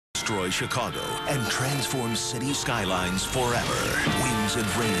destroy Chicago and transform city skylines forever. Winds and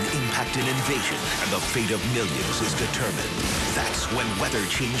rain impact an invasion, and the fate of millions is determined. That's when weather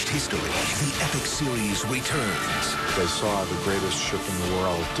changed history. The epic series returns. They saw the greatest ship in the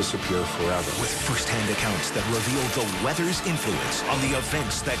world disappear forever. With first-hand accounts that reveal the weather's influence on the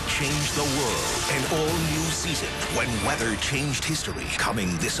events that changed the world. An all-new season, When Weather Changed History,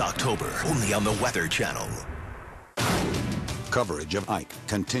 coming this October, only on the Weather Channel. Coverage of Ike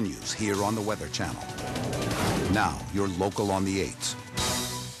continues here on the Weather Channel. Now, your local on the 8s.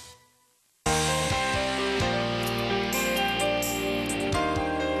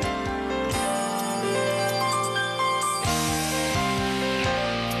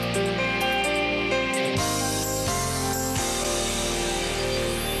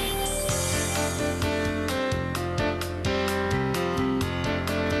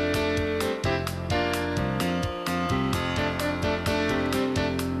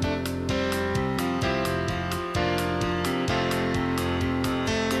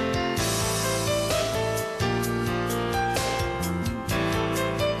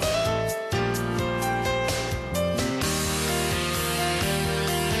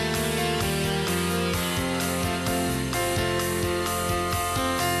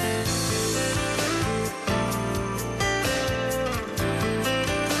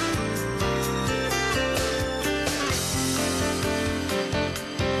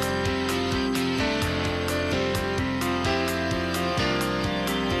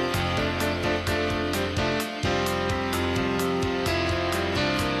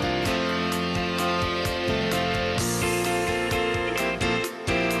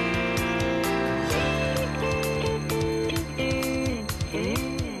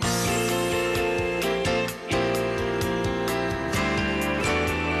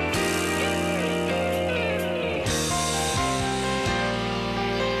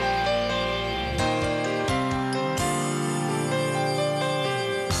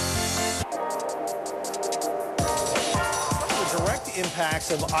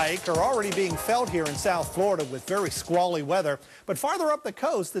 Impacts of Ike are already being felt here in South Florida with very squally weather. But farther up the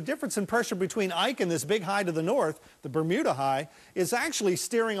coast, the difference in pressure between Ike and this big high to the north, the Bermuda high, is actually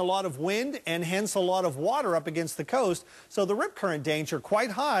steering a lot of wind and hence a lot of water up against the coast. So the rip current danger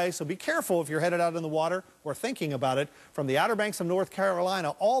quite high. So be careful if you're headed out in the water or thinking about it from the Outer Banks of North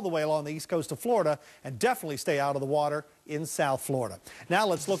Carolina all the way along the east coast of Florida, and definitely stay out of the water in South Florida. Now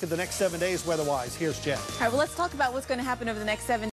let's look at the next 7 days weather-wise. Here's Jen. All right, well, let's talk about what's going to happen over the next 7 days.